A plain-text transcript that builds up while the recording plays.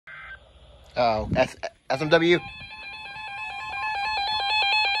Oh, SMW?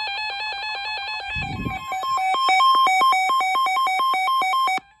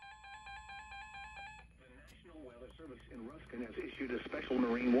 Has issued a special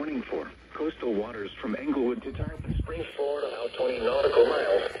marine warning for coastal waters from Englewood to Tarpon Springs, Florida, about 20 nautical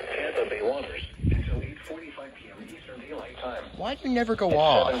miles, Tampa Bay waters, until 8:45 p.m. Eastern Daylight Time. Why do you never go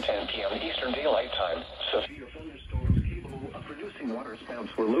off? 7:10 p.m. Eastern Daylight Time. Severe thunderstorms capable of producing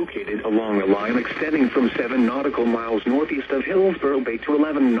waterspouts were located along a line extending from 7 nautical miles northeast of Hillsborough Bay to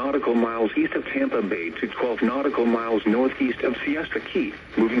 11 nautical miles east of Tampa Bay to 12 nautical miles northeast of Siesta Key,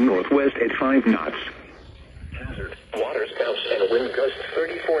 moving northwest at 5 knots. Hazard: water spouts and wind gusts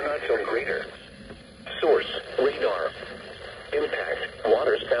 34 knots or greater. Source: radar. Impact: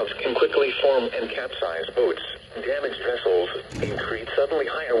 water spouts can quickly form and capsize boats, damage vessels, and create suddenly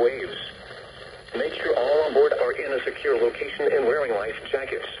higher waves. Make sure all on board are in a secure location and wearing life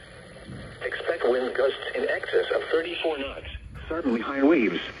jackets. Expect wind gusts in excess of 34 knots, suddenly higher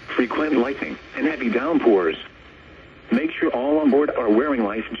waves, frequent lightning, and heavy downpours. Make sure all on board are wearing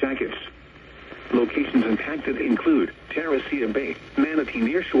life jackets. Locations impacted include Teresita Bay, Manatee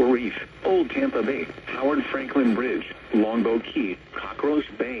Nearshore Reef, Old Tampa Bay, Howard Franklin Bridge, Longbow Key, Cockroach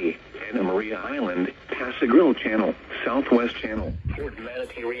Bay, Anna Maria Island, Passagrille Channel, Southwest Channel, Port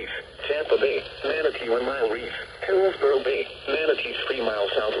Manatee Reef, Tampa Bay, Manatee 1 Mile Reef, Hillsborough Bay, Manatee 3 Mile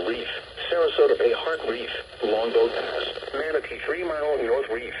South Reef, Sarasota Bay Heart Reef, Longbow Pass, Manatee 3 Mile North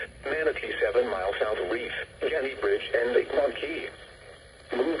Reef, Manatee 7 Mile South Reef, Jenny Bridge, and Lake Mont Key.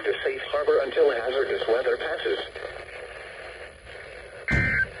 Move to safe harbor until hazardous weather passes.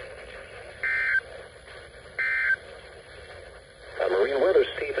 A marine weather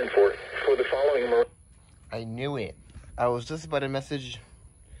statement for the following. I knew it. I was just about to message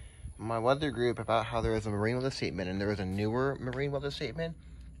my weather group about how there was a marine weather statement and there was a newer marine weather statement.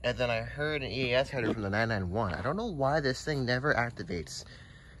 And then I heard an EAS header from the 991. I don't know why this thing never activates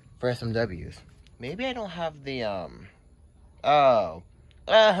for SMWs. Maybe I don't have the,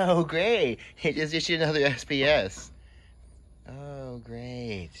 Oh, great. It just issued another SPS. Oh,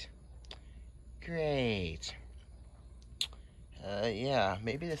 great. Great. Yeah,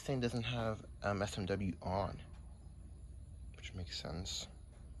 maybe this thing doesn't have SMW on. Which makes sense.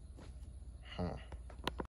 Huh.